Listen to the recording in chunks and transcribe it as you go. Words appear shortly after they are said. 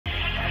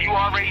You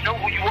already know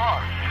who you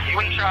are. You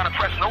ain't trying to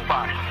press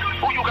nobody.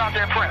 Who you got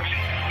there press?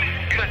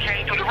 You done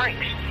came through the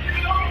ranks.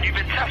 You've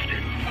been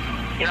tested.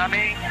 You know what I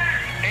mean?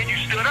 And you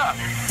stood up.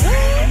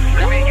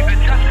 I mean, you've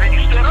been tested and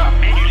you stood up.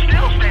 And you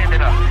still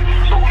standing up.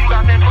 So who you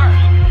got there press?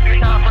 You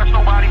ain't trying to press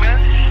nobody, man.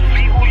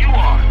 Be who you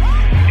are.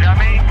 You know what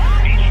I mean?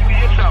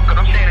 Be yourself. Because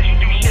I'm saying that you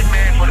do shit,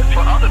 man,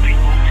 for other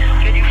people.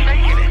 And you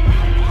faking it.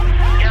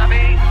 You know what I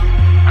mean?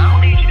 I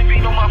don't need you to be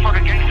no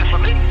motherfucking gangster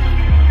for me.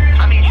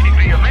 I need you to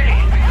be a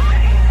man.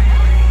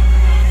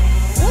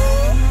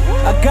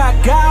 I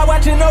got God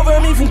watching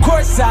over me from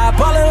courtside,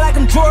 ballin' like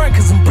I'm Jordan,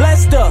 cause I'm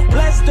blessed up.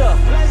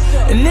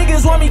 And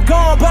niggas want me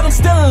gone, but I'm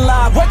still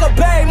alive. Wake up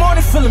every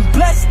morning feeling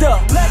blessed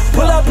up.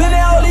 Pull up in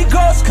that Holy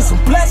Ghost, cause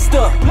I'm blessed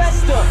up.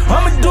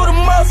 I'ma do the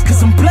most,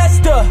 cause I'm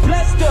blessed up.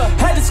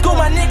 Had to school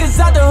my niggas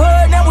out the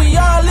hood, now we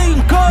all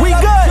eating good. We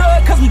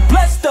good, cause we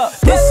blessed up.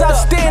 This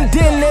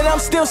outstanding, and I'm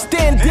still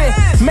standing.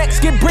 Max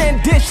get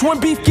brand dish, when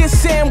beef get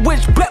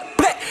sandwich.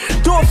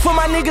 Do it for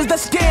my niggas that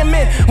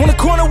scamming. On the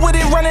corner with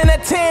it, running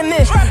at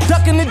 10-inch.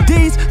 Ducking the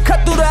D's,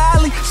 cut through the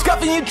alley,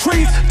 scuffing your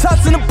trees,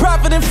 tossing the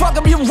profit and fuck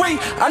up your re.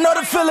 I know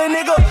the feeling,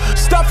 nigga.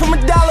 Start from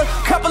 $1,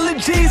 couple of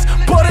G's.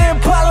 Bought an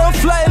Impala, I'm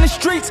fly in the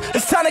streets.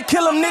 It's time to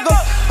kill him, nigga.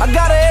 I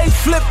got an A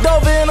flipped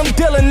over and I'm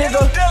dealing,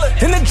 nigga.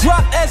 In the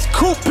drop S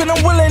coupe and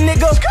I'm willing,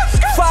 nigga.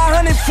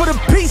 500 for the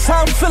piece,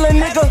 how I'm feeling,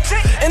 nigga.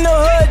 In the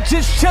hood,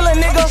 just chillin',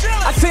 nigga.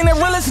 I seen the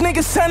realest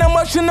niggas turn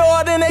emotional,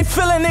 then they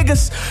feelin'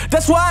 niggas.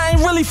 That's why I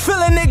ain't really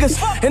feelin' niggas.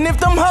 And if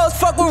them hoes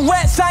fuck with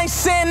rats, I ain't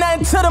saying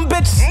nothing to them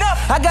bitches.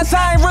 I guess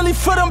I ain't really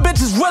for them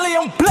bitches, really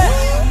I'm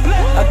blessed.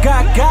 I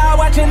got God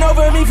watching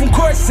over me from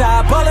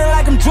courtside, ballin'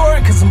 like I'm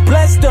Jordan, cause I'm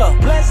blessed up.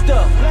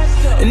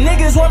 And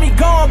niggas want me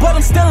gone, but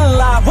I'm still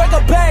alive. Wake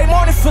up every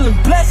morning feeling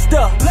blessed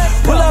up.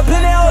 Pull up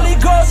in that Holy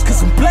Ghost,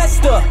 cause I'm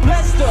blessed up.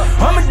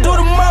 I'ma do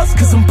the most,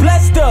 cause I'm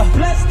blessed up.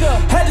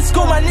 Had to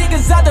school my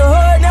niggas out the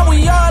hood, now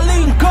we all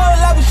eating good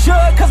like we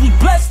should, cause we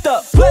blessed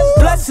up.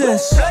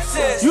 Blessings,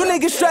 you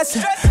niggas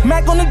stressin'.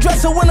 Mac on the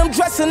dresser when I'm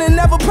dressing and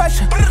never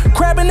pressure.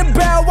 Crab in the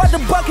barrel, watch the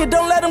bucket,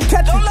 don't let them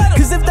catch you.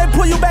 Cause if they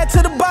pull you back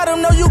to the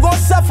bottom, know you gon'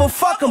 suffer,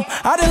 fuck them.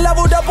 I done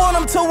leveled up on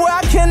them to where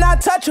I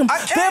cannot touch them.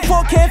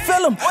 Therefore can't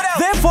feel them,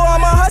 therefore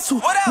I'ma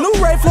hustle. New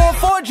rate for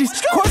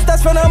 4Gs, course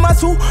that's from the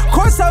muscle.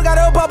 Course I got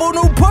a bubble,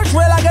 new push,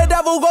 red like a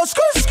devil, go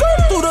skirt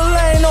through the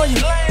lane on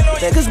you.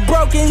 Niggas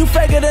broken, you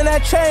faker than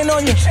that chain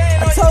on you.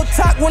 I told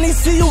Talk when he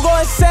see you go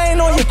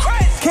insane on you.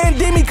 Can't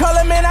D me, call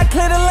him man, I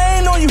clear the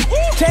lane on you.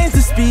 Change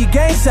the speed,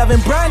 game 7,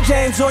 Brian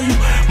James on you.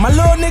 My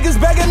little niggas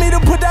begging me to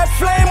put that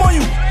flame on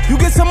you. You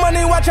get some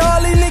money, watch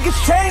all these niggas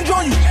change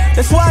on you.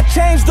 That's why I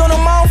changed on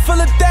them, I don't feel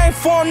a thing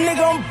for them,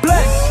 nigga, I'm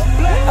blessed.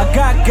 I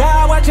got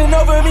God watching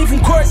over me from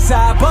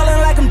courtside,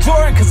 ballin' like I'm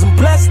Jordan, cause I'm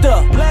blessed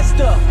up.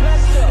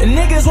 And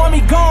niggas want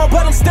me gone,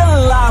 but I'm still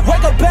alive.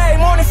 Wake up every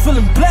morning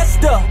feeling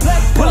blessed up.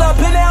 Pull up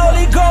in that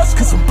Holy Ghost,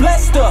 cause I'm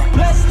blessed up.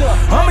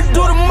 I'ma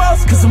do the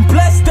most, cause I'm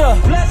blessed up.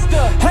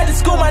 Had to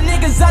school my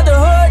niggas out the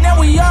hood, now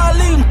we all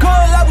eating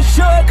good like we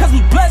should, cause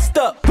we blessed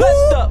up.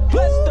 Blessed up.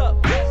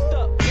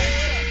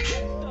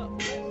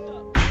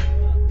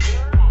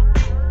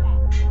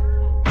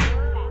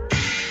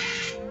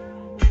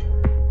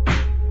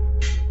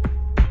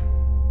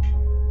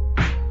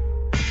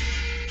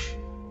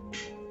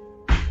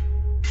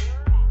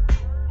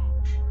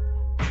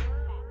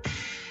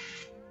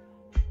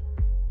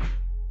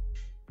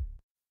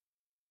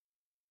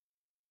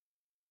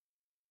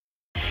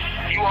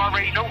 You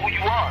already know who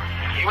you are.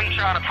 You ain't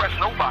trying to press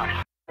nobody.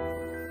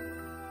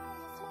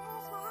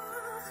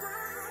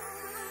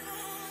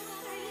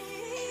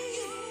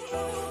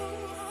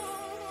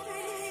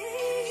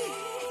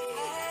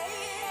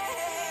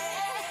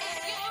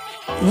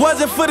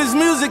 Wasn't for this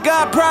music,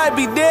 I'd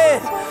probably be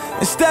dead.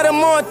 Instead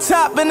I'm on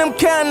top and I'm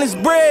counting this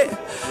bread.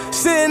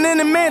 Sitting in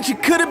the mansion,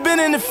 could've been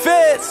in the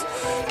feds.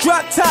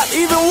 Drop top,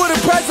 even with a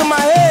price on my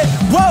head.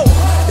 Whoa,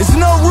 there's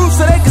no roof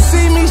so they can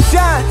see me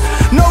shine.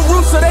 No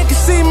roof so they can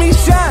see me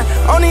shine.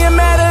 Only a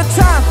matter of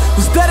time.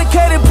 Was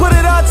dedicated, put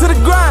it all to the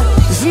grind.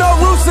 There's no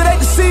roof so they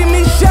can see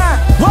me shine.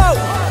 Whoa,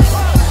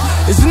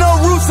 there's no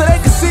roof so they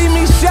can see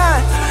me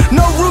shine.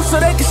 No roof so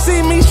they can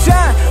see me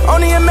shine.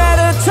 Only a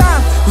matter of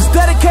time. Was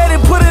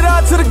dedicated, put it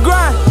all to the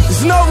grind.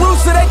 There's no roof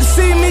so they can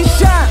see me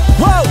shine.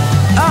 Whoa,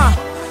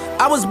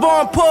 I was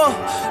born poor,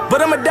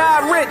 but I'ma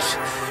die rich.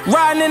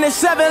 Riding in the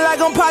 7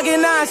 like I'm pocket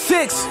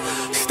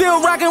 9-6.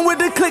 Still rocking with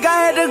the clique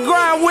I had to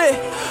grind with.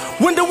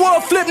 When the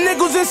world flip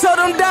nickels and sell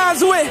them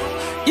dimes with.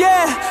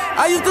 Yeah,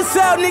 I used to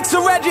sell Nicks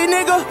to Reggie,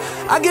 nigga.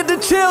 I get the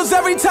chills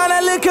every time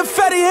that little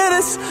confetti hit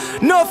us.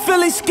 North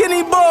Philly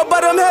skinny boy,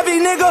 but I'm heavy,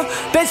 nigga.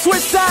 They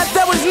switch sides,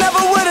 that was never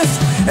with us.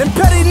 And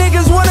petty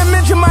niggas wanna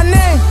mention my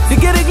name to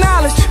get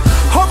acknowledged.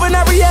 Hoping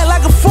I react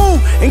like a fool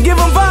and give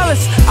them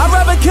violence. I'd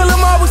rather kill them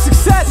all with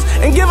success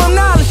and give them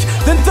knowledge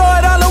than throw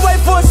it all away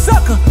for a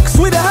sucker, cause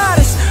we the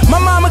hottest.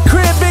 My mama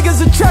crib big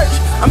as a church,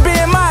 I'm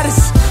being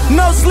modest.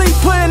 No sleep,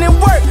 putting in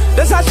work,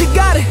 that's how she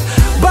got it.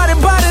 Bought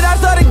it, I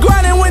started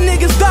grinding when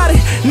niggas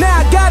started. Now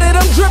I got it,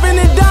 I'm dripping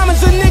in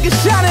diamonds and niggas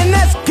shining,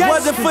 that's gangsta.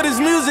 Wasn't for this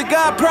music,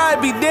 I'd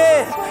probably be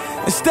dead.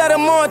 Instead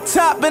I'm on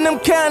top and I'm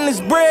counting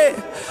this bread.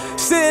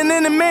 Sitting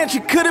in the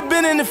mansion, could've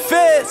been in the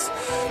feds.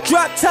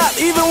 Drop top,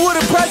 even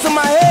with a price on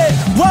my head.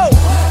 Whoa,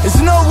 it's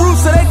no roof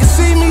so they can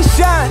see me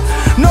shine.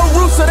 No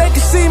roof so they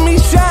can see me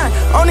shine.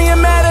 Only a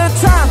matter of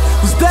time.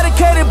 Was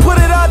dedicated, put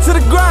it all to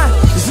the grind.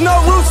 There's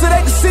no roof so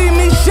they can see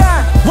me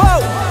shine.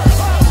 Whoa,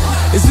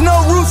 it's no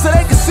roof so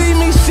they can see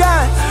me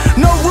shine.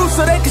 No roof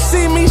so they can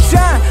see me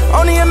shine.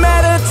 Only a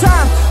matter of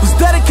time. Was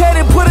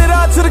dedicated, put it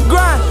all to the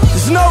grind.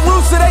 There's no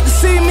roof so they can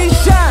see me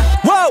shine.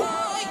 Whoa.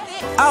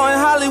 Out in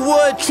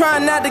Hollywood,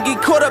 trying not to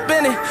get caught up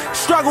in it.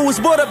 Struggle was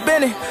brought up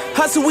in it.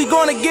 Hustle, we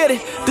gonna get it.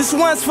 This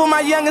one's for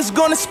my youngest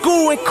going to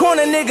school and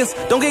corner niggas.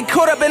 Don't get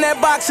caught up in that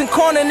box and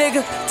corner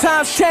nigga.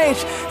 Times change.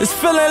 It's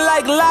feeling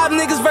like live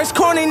niggas versus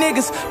corny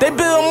niggas. They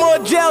build more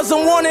jails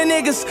than warning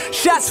niggas.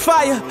 Shots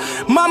fire.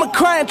 Mama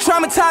crying,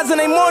 traumatizing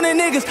they morning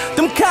niggas.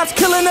 Them cops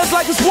killing us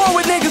like it's war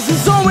with niggas.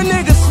 It's on with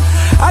niggas.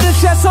 I done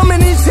shot so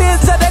many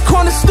hits at that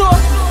corner store.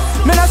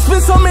 Man, I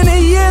spent so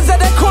many years at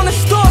that corner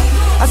store.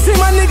 I see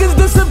my niggas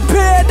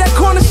disappear at that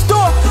corner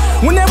store.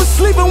 When they was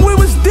sleeping, we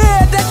was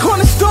dead at that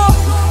corner store.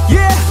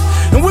 Yeah,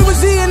 and we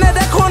was eating at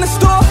that corner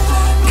store.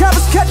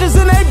 Coppers, catchers,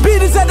 and they beat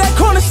us at that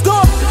corner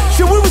store.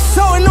 Shit, we was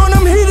sewing on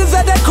them heaters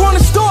at that corner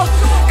store.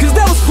 Cause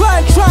they was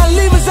flying, trying to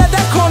leave us at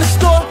that corner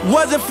store.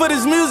 Wasn't for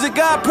this music,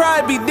 I'd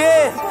probably be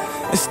dead.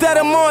 Instead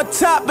I'm on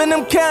top and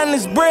I'm counting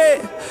this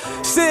bread.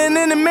 Sitting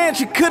in the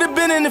mansion, could've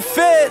been in the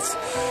feds.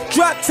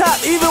 Drop top,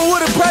 even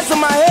with a price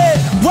on my head.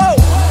 Whoa,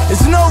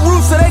 it's no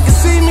roof so they can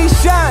see me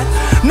shine.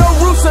 No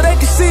roof so they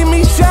can see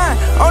me shine.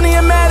 Only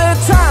a matter of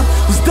time.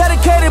 Was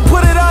dedicated,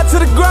 put it all to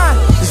the grind.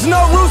 There's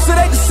no roof so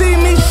they can see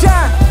me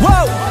shine.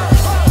 Whoa,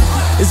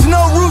 it's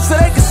no roof so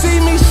they can see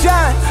me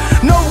shine.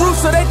 No roof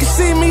so they can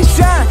see me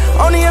shine.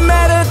 Only a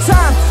matter of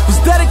time. Was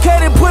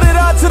dedicated, put it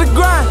all to the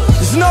grind.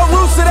 There's no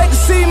roof so they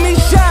can see me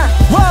shine.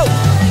 Whoa,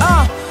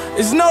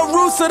 there's no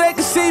roof so they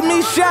can see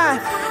me shine.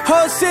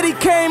 Whole city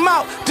came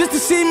out just to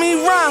see me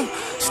rhyme.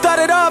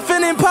 Started off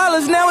in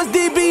Impalas, now it's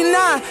DB9.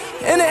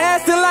 And they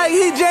acting like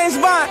he James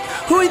Bond.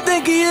 Who he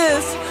think he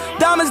is?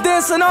 Diamonds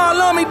dancing all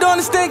on me, doing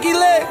the stinky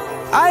leg.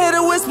 I hear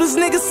the whispers,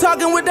 niggas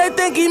talking what they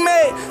think he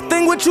made.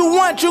 Think what you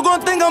want, you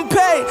gon' think I'm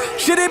paid.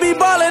 Should he be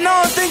ballin',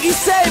 I don't think he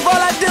saved. All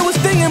I did was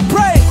think and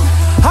pray.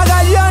 I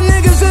got young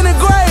niggas in the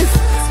grave.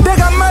 They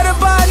got murdered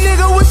by a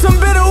nigga with some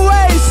bitter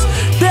ways.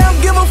 They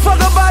don't give a fuck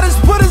about us,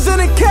 put us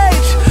in a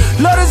cage.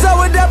 Load us up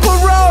with that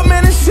parole,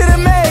 man, this shit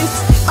amazing.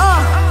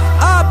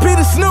 R.I.P.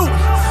 the Snoop,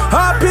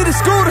 R.I.P. the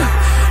Scooter,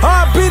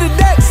 R.I.P. the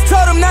Dex,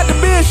 told him not to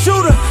be a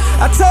shooter.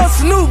 I told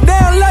Snoop, they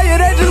don't love you,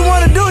 they just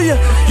wanna do you.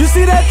 You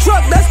see that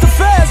truck, that's the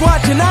feds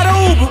watching, not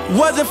an Uber.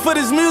 Wasn't for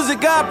this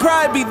music, I'd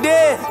probably be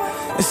dead.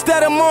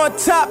 Instead I'm on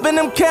top and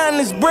I'm counting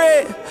this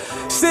bread.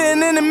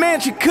 Sitting in the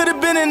mansion,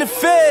 could've been in the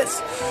feds.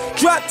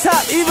 Drop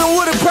top, even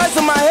with a price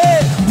on my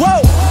head.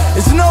 Whoa,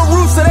 it's no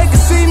roof so they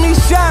can see me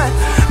shine.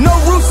 No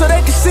roof so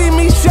they can see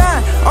me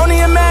shine. Only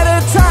a matter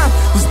of time.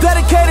 Was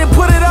dedicated,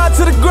 put it all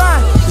to the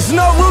grind. There's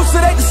no roof so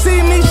they can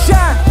see me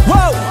shine.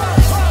 Whoa,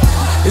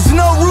 it's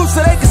no roof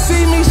so they can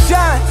see me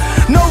shine.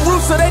 No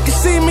roof so they can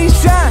see me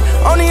shine.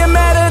 Only a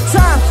matter of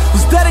time.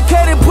 Was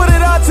dedicated, put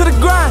it all to the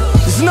grind.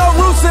 There's no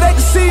roof so they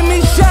can see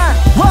me shine.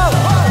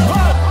 Whoa.